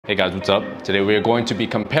Hey guys, what's up? Today we are going to be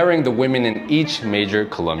comparing the women in each major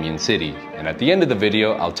Colombian city. And at the end of the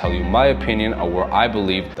video, I'll tell you my opinion on where I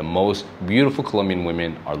believe the most beautiful Colombian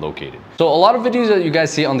women are located. So a lot of videos that you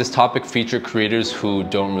guys see on this topic feature creators who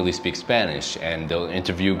don't really speak Spanish, and they'll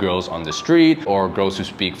interview girls on the street or girls who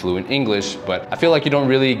speak fluent English, but I feel like you don't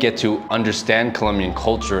really get to understand Colombian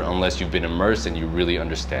culture unless you've been immersed and you really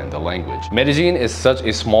understand the language. Medellin is such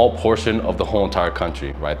a small portion of the whole entire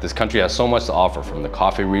country, right? This country has so much to offer, from the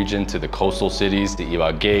coffee region to the coastal cities, to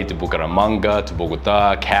Ibagué, to Bucaramanga, to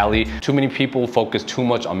Bogota, Cali. Too many people focus too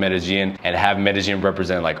much on Medellin and have Medellin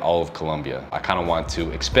represent like all of Colombia. I kind of want to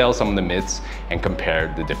expel some of the myths and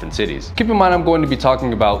compare the different cities. Keep in mind, I'm going to be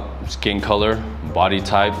talking about skin color, body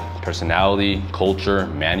type, personality, culture,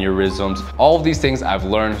 mannerisms, all of these things I've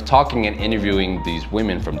learned talking and interviewing these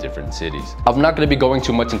women from different cities. I'm not going to be going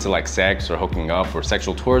too much into like sex or hooking up or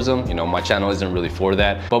sexual tourism. You know, my channel isn't really for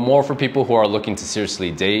that, but more for people who are looking to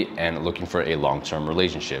seriously date and looking for a long-term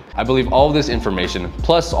relationship. I believe all of this information,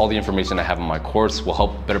 plus all the information I have in my course, will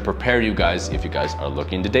help better prepare you guys if you guys are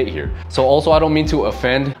looking to date here. So also, I don't mean to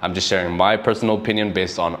offend, I'm just sharing my personal opinion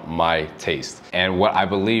based on my taste and what I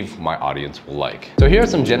believe my audience will like. So here are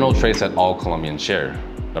some general traits that all Colombians share.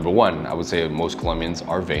 Number one, I would say most Colombians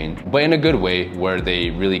are vain, but in a good way, where they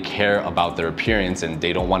really care about their appearance and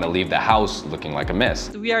they don't want to leave the house looking like a mess.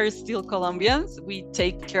 We are still Colombians. We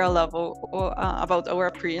take care about our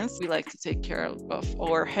appearance. We like to take care of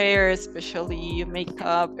our hair, especially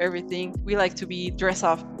makeup, everything. We like to be dressed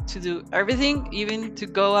up to do everything, even to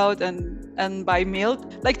go out and buy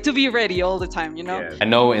milk, like to be ready all the time, you know? Yeah. I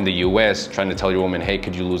know in the US, trying to tell your woman, hey,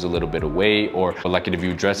 could you lose a little bit of weight? Or like if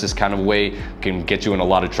you dress this kind of way, can get you in a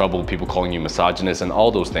lot of trouble, people calling you misogynist and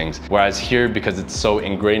all those things. Whereas here, because it's so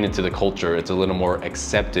ingrained into the culture, it's a little more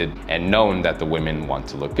accepted and known that the women want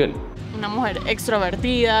to look good. Una mujer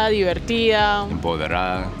extrovertida, divertida,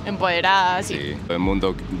 empoderada, sí. Todo el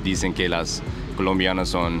mundo dicen que las colombianas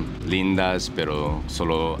son lindas, pero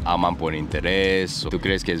solo aman por interés. ¿Tú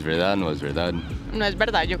crees que es verdad? ¿No es verdad? No es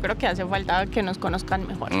verdad, yo creo que hace falta que nos conozcan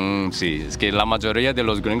mejor. Sí, es que la mayoría de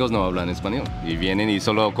los gringos no hablan español y vienen y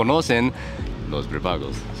solo conocen los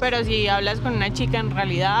prepagos. Pero si hablas con una chica en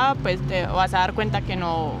realidad, pues te vas a dar cuenta que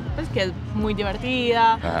no, pues que es muy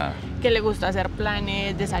divertida. Ajá. Que le gusta hacer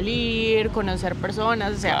planes de salir, conocer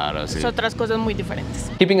personas, o sea, claro, sí. Otras cosas muy diferentes.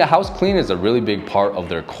 Keeping a house clean is a really big part of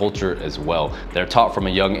their culture as well. They're taught from a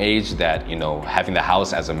young age that, you know, having the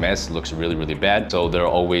house as a mess looks really, really bad. So they're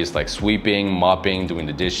always like sweeping, mopping, doing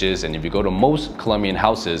the dishes. And if you go to most Colombian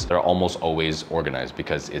houses, they're almost always organized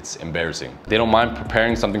because it's embarrassing. They don't mind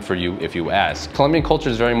preparing something for you if you ask. Colombian culture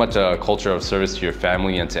is very much a culture of service to your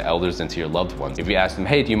family and to elders and to your loved ones. If you ask them,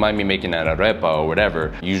 hey, do you mind me making an arepa or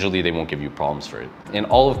whatever, usually they won't give you problems for it. In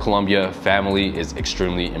all of Colombia, family is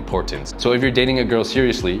extremely important. So if you're dating a girl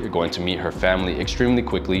seriously, you're going to meet her family extremely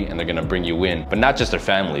quickly and they're gonna bring you in. But not just their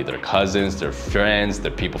family, their cousins, their friends,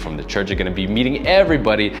 their people from the church are gonna be meeting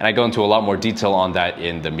everybody. And I go into a lot more detail on that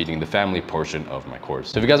in the meeting the family portion of my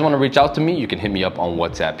course. So if you guys wanna reach out to me, you can hit me up on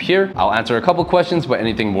WhatsApp here. I'll answer a couple questions, but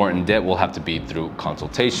anything more in depth will have to be through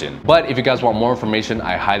consultation. But if you guys want more information,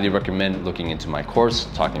 I highly recommend looking into my course,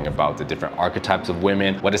 talking about the different archetypes of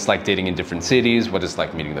women, what it's like dating in different cities, what it's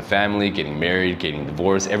like meeting the family, getting married, getting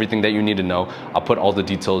divorced, everything that you need to know. I'll put all the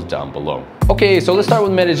details down below. Okay, so let's start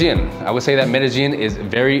with Medellin. I would say that Medellin is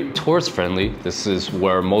very tourist friendly. This is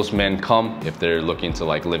where most men come if they're looking to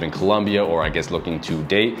like live in Colombia, or I guess looking to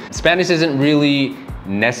date. Spanish isn't really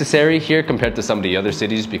necessary here compared to some of the other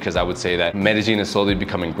cities, because I would say that Medellin is slowly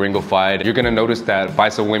becoming gringofied. You're gonna notice that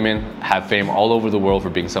Paisa women have fame all over the world for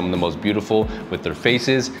being some of the most beautiful with their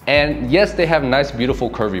faces. And yes, they have nice, beautiful,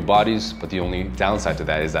 curvy bodies, but the only downside to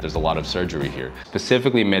that is that there's a lot of surgery here.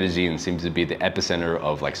 Specifically, Medellin seems to be the epicenter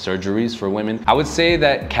of like surgeries for women. I would say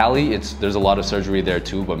that Cali, there's a lot of surgery there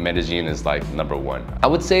too, but Medellin is like #1. I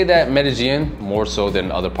would say that Medellin, more so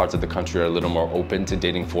than other parts of the country, are a little more open to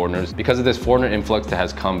dating foreigners because of this foreigner influx that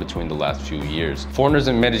has come between the last few years. Foreigners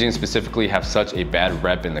in Medellin specifically have such a bad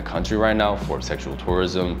rep in the country right now for sexual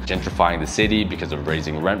tourism, gentrifying the city because of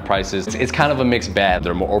raising rent prices. It's kind of a mixed bag.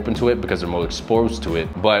 They're more open to it because they're more exposed to it,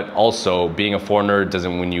 but also being a foreigner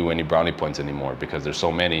doesn't win you any brownie points anymore because there's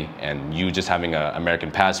so many, and you just having an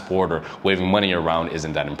American passport or waving money around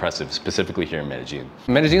isn't that impressive, specifically here in Medellin.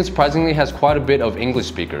 Medellin surprisingly has quite a bit of English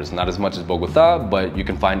speakers, not as much as Bogota, but you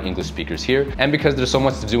can find English speakers here. And because there's so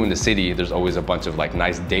much to do in the city, there's always a bunch of like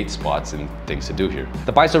nice date spots and things to do here.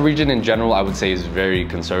 The Paisa region in general, I would say, is very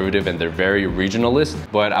conservative and they're very regionalist,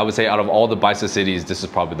 but I would say out of all the Paisa cities, this is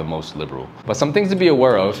probably the most liberal. But some things to be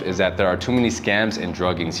aware of is that there are too many scams and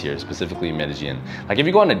druggings here, specifically in Medellin. Like if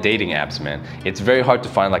you go on the dating apps, man, it's very hard to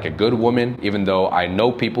find like a good woman, even though I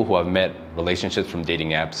know people who have met relationships from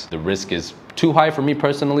dating apps. The risk is too high for me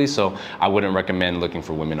personally, so I wouldn't recommend looking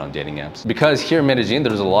for women on dating apps. Because here in Medellin,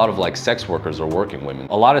 there's a lot of like sex workers or working women.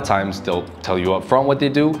 A lot of times they'll tell you up front what they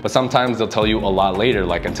do, but sometimes they'll tell you a lot later,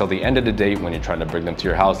 like until the end of the date when you're trying to bring them to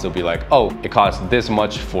your house, they'll be like, oh, it costs this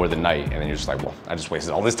much for the night. And then you're just like, well, I just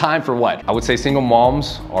wasted all this time for what? I would say single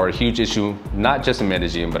moms are a huge issue, not just in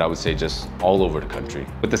Medellin, but I would say just all over the country.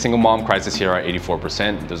 With the single mom crisis here at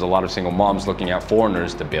 84%, there's a lot of single moms looking at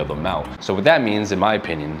foreigners to bail them out. So what that means, in my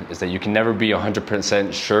opinion, is that you can never be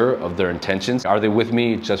 100% sure of their intentions. Are they with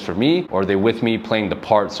me just for me, or are they with me playing the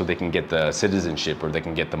part so they can get the citizenship or they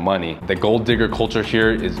can get the money? The gold digger culture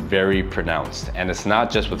here is very pronounced, and it's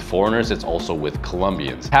not just with foreigners, it's also with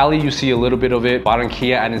Colombians. Cali, you see a little bit of it.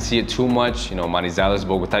 Barranquilla, I didn't see it too much. You know, Manizales,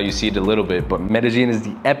 Bogota, you see it a little bit, but Medellin is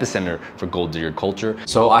the epicenter for gold digger culture.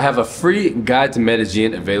 So I have a free guide to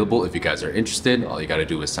Medellin available if you guys are interested. All you gotta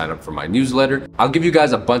do is sign up for my newsletter. I'll give you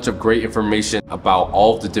guys a bunch of great information about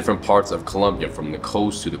all of the different parts of Colombia, from the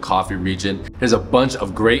coast to the coffee region. There's a bunch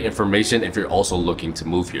of great information if you're also looking to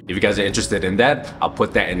move here. If you guys are interested in that, I'll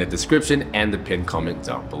put that in the description and the pinned comment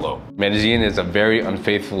down below. Medellin is a very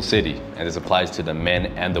unfaithful city, and this applies to the men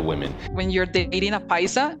and the women. When you're dating a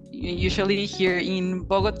Paisa, usually here in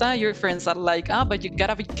Bogota, your friends are like, ah, but you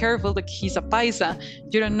gotta be careful, like he's a Paisa.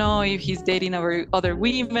 You don't know if he's dating other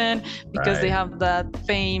women because they have that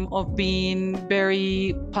fame of being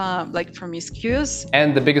very like promiscuous.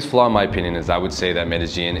 And the biggest flaw in my opinion is I would say that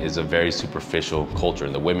Medellin is a very superficial culture,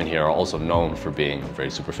 and the women here are also known for being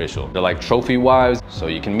very superficial. They're like trophy wives, so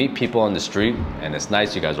you can meet people on the street and it's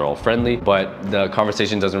nice, you guys are all friendly, but the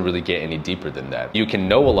conversation doesn't really get any deeper than that. You can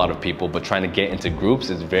know a lot of people, but trying to get into groups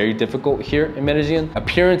is very difficult here in Medellin.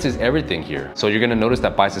 Appearance is everything here. So you're gonna notice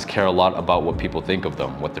that Paisas care a lot about what people think of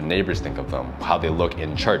them, what their neighbors think of them, how they look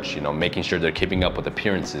in church, you know, making sure they're keeping up with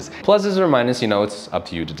appearances. Pluses or minus, you know, it's up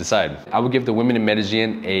to you to decide. I would give the women in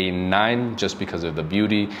Medellin a 9 just because of the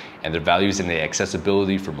beauty and their values and the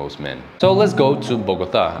accessibility for most men. So let's go to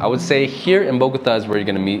Bogota. I would say here in Bogota is where you're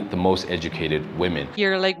gonna meet the most educated women.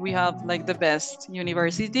 Here, like, we have like the best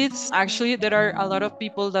universities. Actually, there are a lot of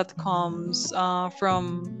people that comes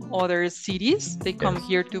from other cities. They come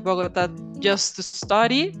here to Bogota just to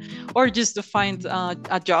study or just to find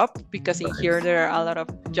a job, because in here there are a lot of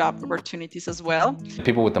job opportunities as well.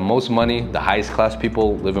 People with the most money, the highest class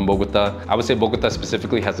people live in Bogota. I would say Bogota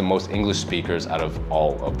specifically has the most English speakers out of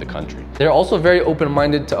all of the country. They're also very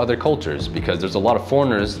open-minded to other cultures because there's a lot of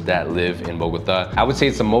foreigners that live in Bogota. I would say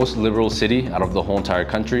it's the most liberal city out of the whole entire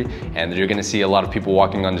country, and you're gonna see a lot of people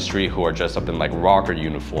walking on the street who are dressed up in like rocker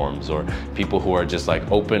uniforms, or people who are just like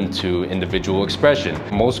open to individual expression.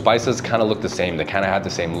 Most Paisas kind of look the same. They kind of have the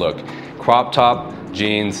same look. Crop top,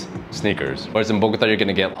 jeans, sneakers. Whereas in Bogota, you're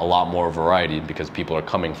gonna get a lot more variety because people are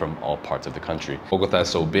coming from all parts of the country. Bogota is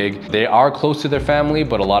so big. They are close to their family,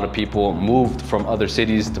 but a lot of people moved from other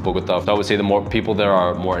cities to Bogota. So I would say the more people there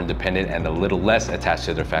are more independent and a little less attached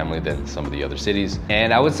to their family than some of the other cities.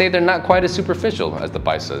 And I would say they're not quite as superficial as the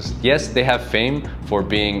Paisas. Yes, they have fame for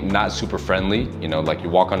being not super friendly. You know, like you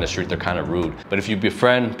walk on the street, they're kind of rude. But if you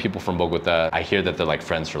befriend people from Bogota, I hear that they're like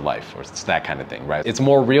friends for life, or it's that kind of thing, right? It's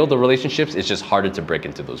more real, the relationships. It's just harder to break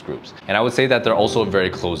into those groups. And I would say that they're also very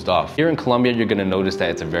closed off. Here in Colombia, you're gonna notice that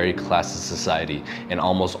it's a very classist society in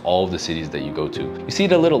almost all of the cities that you go to. You see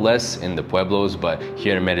it a little less in the pueblos, but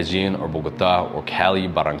here in Medellin or Bogota or Cali,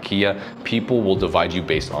 Barranquilla, people will divide you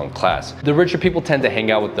based on class. The richer people tend to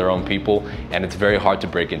hang out with their own people, and it's very hard to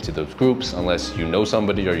break into those groups unless you know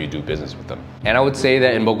somebody or you do business with them. And I would say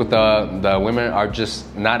that in Bogota, the women are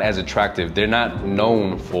just not as attractive. They're not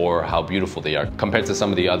known for how beautiful they are compared to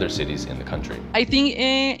some of the other cities in the country. I think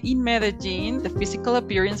in Medellin, the physical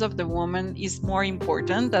appearance of the woman is more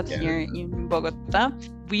important than here in Bogota.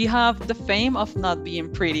 We have the fame of not being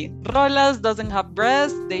pretty. Rolas doesn't have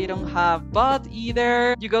breasts, they don't have butt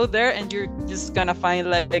either. You go there and you're just gonna find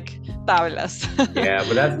like tablas. Yeah,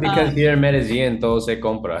 but that's because here in Medellin, todo se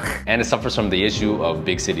compra. And it suffers from the issue of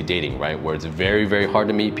big city dating, right? Where it's very, very hard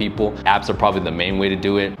to meet people. Apps are probably the main way to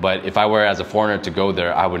do it. But if I were as a foreigner to go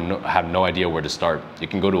there, I would have no idea where to start. You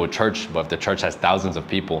can go to a church, but if the church has thousands of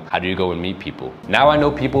people, how do you go and meet people? Now I know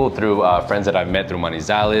people through friends that I've met through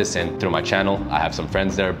Manizales and through my channel. I have some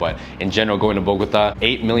friends there, but in general, going to Bogota,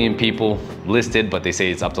 8 million people listed, but they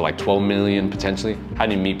say it's up to like 12 million potentially. How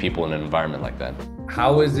do you meet people in an environment like that?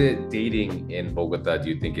 How is it dating in Bogota? Do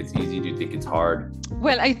you think it's easy? Do you think it's hard?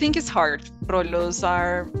 Well, I think it's hard. Rolos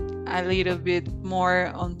are a little bit more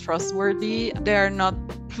untrustworthy. They are not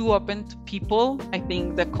too open to people. I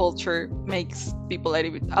think the culture makes people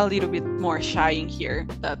a little bit more shy in here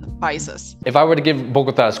than Paisas. If I were to give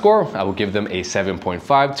Bogota a score, I would give them a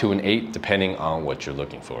 7.5 to an 8, depending on what you're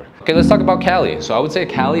looking for. Okay, let's talk about Cali. So I would say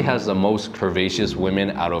Cali has the most curvaceous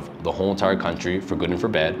women out of the whole entire country, for good and for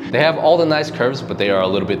bad. They have all the nice curves, but they are a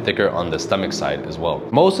little bit thicker on the stomach side as well.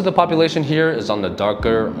 Most of the population here is on the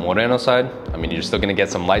darker Moreno side. I mean, you're still gonna get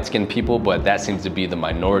some light-skinned people, but that seems to be the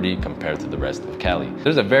minority compared to the rest of Cali.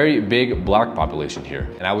 There's a very big black population here,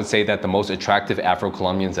 and I would say that the most attractive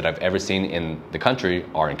Afro-Colombians that I've ever seen in the country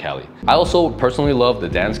are in Cali. I also personally love the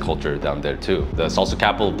dance culture down there too, the salsa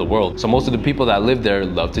capital of the world. So most of the people that live there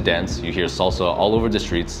love to dance. You hear salsa all over the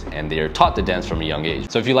streets, and they are taught to dance from a young age.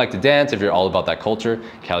 So if you like to dance, if you're all about that culture,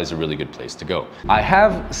 Cali's a really good place to go. I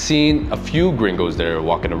have seen a few gringos there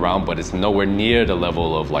walking around, but it's nowhere near the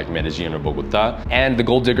level of like Medellin or Bogota. And the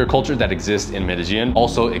gold digger culture that exists in Medellin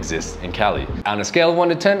also exists in Cali. On a scale of 1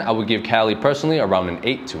 to 10, I would give Cali personally around an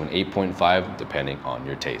 8 to an 8.5, depending on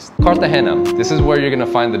your taste. Cartagena, this is where you're gonna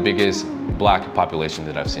find the biggest black population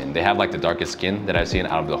that I've seen. They have like the darkest skin that I've seen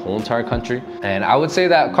out of the whole entire country. And I would say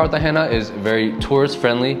that Cartagena is very tourist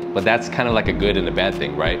friendly, but that's kind of like a good and a bad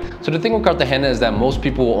thing, right? So the thing with Cartagena is that most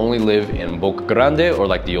people will only live in Boca Grande or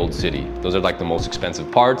like the old city. Those are like the most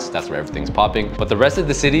expensive parts. That's where everything's popping. But the rest of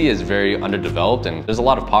the city is very underdeveloped and there's a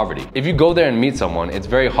lot of poverty. If you go there and meet someone, it's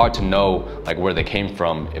very hard to know like where they came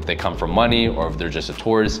from, if they come from money or if they're just a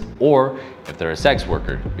tourist or if they're a sex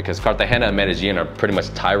worker, because Cartagena and Medellin are pretty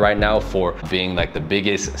much tied right now for being like the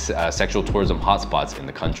biggest sexual tourism hotspots in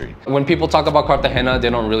the country. When people talk about Cartagena, they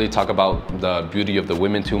don't really talk about the beauty of the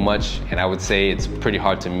women too much, and I would say it's pretty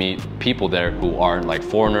hard to meet people there who aren't like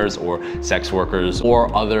foreigners or sex workers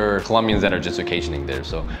or other Colombians that are just vacationing there.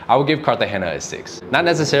 So I would give Cartagena a 6. Not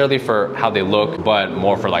necessarily for how they look, but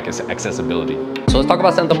more for like accessibility. So let's talk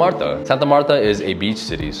about Santa Marta. Santa Marta is a beach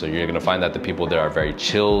city, so you're gonna find that the people there are very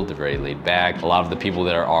chill, they're very laid back. A lot of the people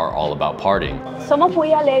there are all about partying. Somos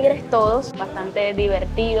muy alegres todos, bastante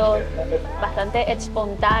divertidos, bastante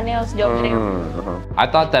espontáneos, yo creo. I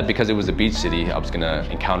thought that because it was a beach city, I was gonna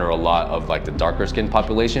encounter a lot of like the darker skinned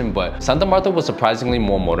population, but Santa Marta was surprisingly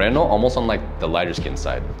more moreno, almost on like the lighter skin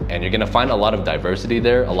side. And you're gonna find a lot of diversity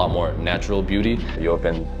there, a lot more natural beauty. Yo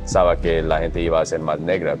pensaba que la gente iba a ser más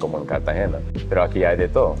negra como en Cartagena, pero aquí hay de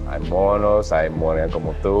todo. Hay monos, hay morenas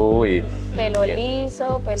como tú y pelo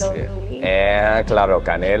liso, pelo liso. Claro,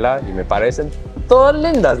 canela, y me parecen todas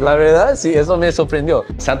lindas, la verdad, sí, eso me sorprendió.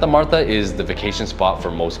 Santa Marta is the vacation spot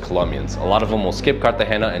for most Colombians. A lot of them will skip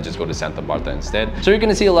Cartagena and just go to Santa Marta instead. So you're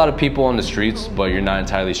gonna see a lot of people on the streets, but you're not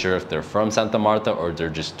entirely sure if they're from Santa Marta or they're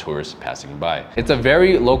just tourists passing by. It's a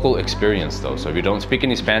very local experience though, so if you don't speak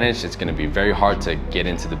any Spanish, it's gonna be very hard to get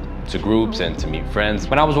into groups and to meet friends.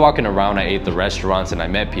 When I was walking around, I ate the restaurants and I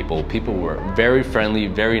met people. People were very friendly,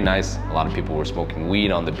 very nice. A lot of people were smoking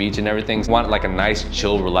weed on the beach and everything. Want like a nice,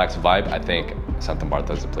 chill, relaxed vibe, I think Santa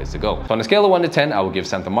Marta is the place to go. So on a scale of 1 to 10, I would give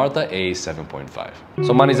Santa Marta a 7.5.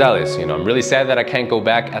 So Manizales, I'm really sad that I can't go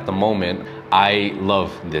back at the moment. I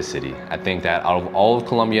love this city. I think that out of all of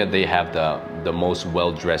Colombia, they have the most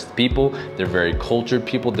well-dressed people. They're very cultured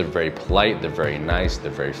people. They're very polite. They're very nice.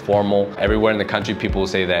 They're very formal. Everywhere in the country, people will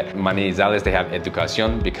say that Manizales, they have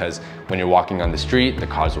educación because when you're walking on the street, the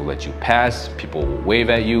cars will let you pass. People will wave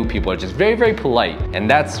at you. People are just very, very polite. And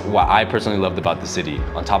that's what I personally loved about the city,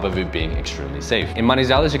 on top of it being extremely safe. In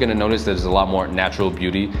Manizales, you're gonna notice there's a lot more natural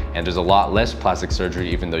beauty and there's a lot less plastic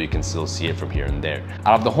surgery, even though you can still see it from here and there.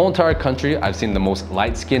 Out of the whole entire country, I've seen the most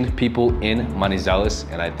light-skinned people in Manizales,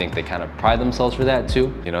 and I think they kind of pride themselves for that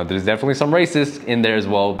too. There's definitely some racists in there as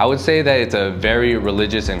well. I would say that it's a very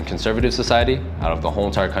religious and conservative society. Out of the whole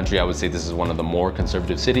entire country, I would say this is one of the more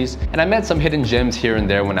conservative cities. And I met some hidden gems here and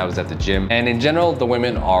there when I was at the gym. And in general, the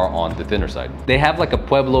women are on the thinner side. They have like a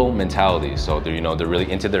pueblo mentality. So they're, they're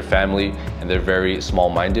really into their family and they're very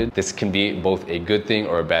small-minded. This can be both a good thing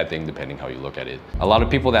or a bad thing, depending how you look at it. A lot of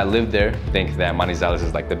people that live there think that Manizales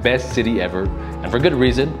is like the best city ever. And for good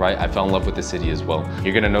reason, right? I fell in love with the city as well.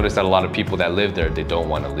 You're gonna notice that a lot of people that live there, they don't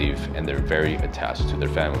want to leave and they're very attached to their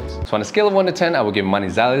families. So on a scale of 1 to 10, I would give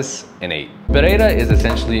Manizales an 8. Pereira is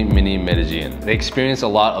essentially mini Medellin. They experience a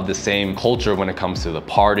lot of the same culture when it comes to the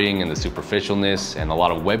partying and the superficialness, and a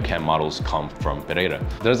lot of webcam models come from Pereira.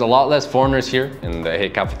 There's a lot less foreigners here in the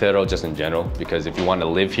Eje Cafetero just in general, because if you want to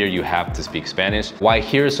live here, you have to speak Spanish. Why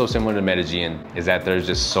here is so similar to Medellin is that there's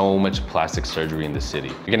just so much plastic surgery in the city.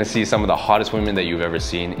 You're gonna see some of the hottest women that you've ever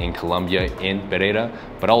seen in Colombia, in Pereira,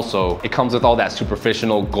 but also it comes with all that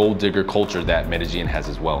superficial gold digger culture that Medellin has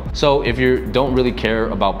as well. So if you don't really care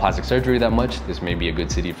about plastic surgery that much, this may be a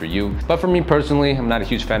good city for you. But for me personally, I'm not a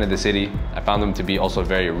huge fan of the city. I found them to be also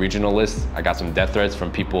very regionalist. I got some death threats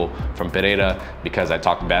from people from Pereira because I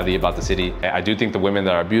talked badly about the city. I do think the women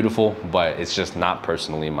there are beautiful, but it's just not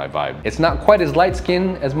personally my vibe. It's not quite as light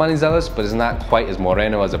skinned as Manizales, but it's not quite as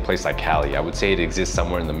moreno as a place like Cali. I would say it exists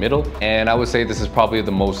somewhere in the middle. And I would say this is probably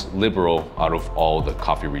the most liberal out of all the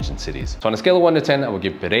coffee region cities. So on a scale of 1 to 10, I would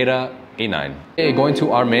give Pereira a 9. Okay, going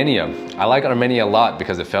to Armenia. I like Armenia a lot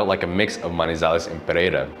because it felt like a mix of Manizales and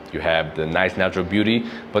Pereira. You have the nice natural beauty,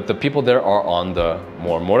 but the people there are on the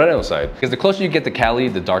more moreno side. Because the closer you get to Cali,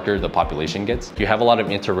 the darker the population gets. You have a lot of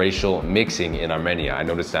interracial mixing in Armenia. I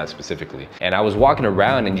noticed that specifically. And I was walking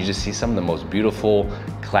around and you just see some of the most beautiful,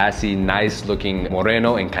 classy, nice looking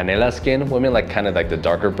moreno and canela skin women, like kind of like the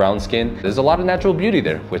darker brown skin. There's a lot of natural beauty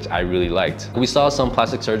there, which I really liked. We saw some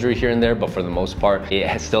plastic surgery here and there, but for the most part,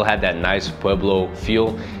 it still had that nice Pueblo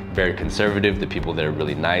feel. Very conservative, the people there are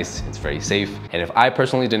really nice, it's very safe. And if I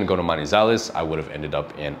personally didn't go to Manizales, I would have ended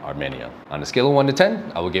up in Armenia. On a scale of 1 to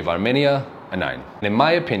 10, I would give Armenia a 9. And in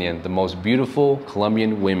my opinion, the most beautiful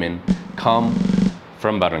Colombian women come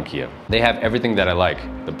from Barranquilla. They have everything that I like.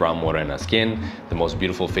 The brown morena skin, the most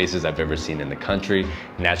beautiful faces I've ever seen in the country,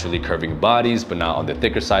 naturally curving bodies, but not on the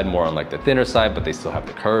thicker side, more on like the thinner side, but they still have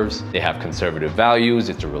the curves. They have conservative values.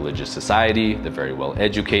 It's a religious society. They're very well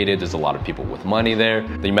educated. There's a lot of people with money there.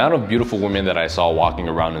 The amount of beautiful women that I saw walking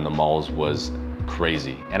around in the malls was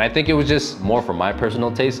crazy. And I think it was just more for my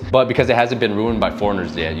personal taste, but because it hasn't been ruined by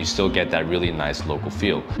foreigners yet, you still get that really nice local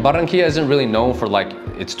feel. Barranquilla isn't really known for like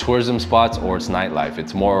its tourism spots or its nightlife.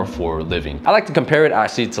 It's more for living. I like to compare it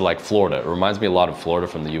actually to like Florida. It reminds me a lot of Florida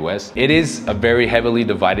from the US. It is a very heavily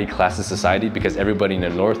divided class of society because everybody in the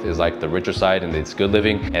north is like the richer side and it's good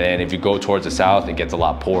living. And then if you go towards the south, it gets a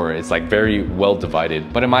lot poorer. It's like very well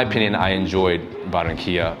divided. But in my opinion, I enjoyed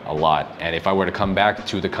Barranquilla a lot. And if I were to come back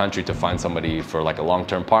to the country to find somebody for like a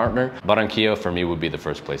long-term partner, Barranquilla for me would be the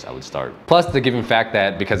first place I would start. Plus the given fact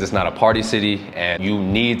that because it's not a party city and you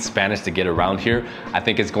need Spanish to get around here, I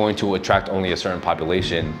think it's going to attract only a certain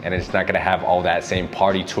population and it's not going to have all that same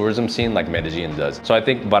party tourism scene like Medellin does. So I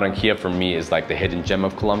think Barranquilla for me is like the hidden gem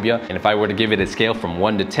of Colombia. And if I were to give it a scale from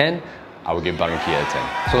 1 to 10, I would give Barranquilla a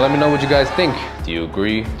 10. So let me know what you guys think. Do you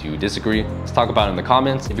agree? Do you disagree? Let's talk about it in the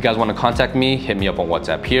comments. If you guys want to contact me, hit me up on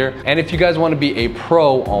WhatsApp here. And if you guys want to be a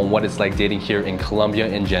pro on what it's like dating here in Colombia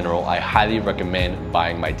in general, I highly recommend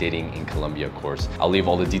buying my Dating in Colombia course. I'll leave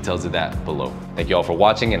all the details of that below. Thank you all for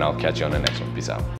watching and I'll catch you on the next one. Peace out.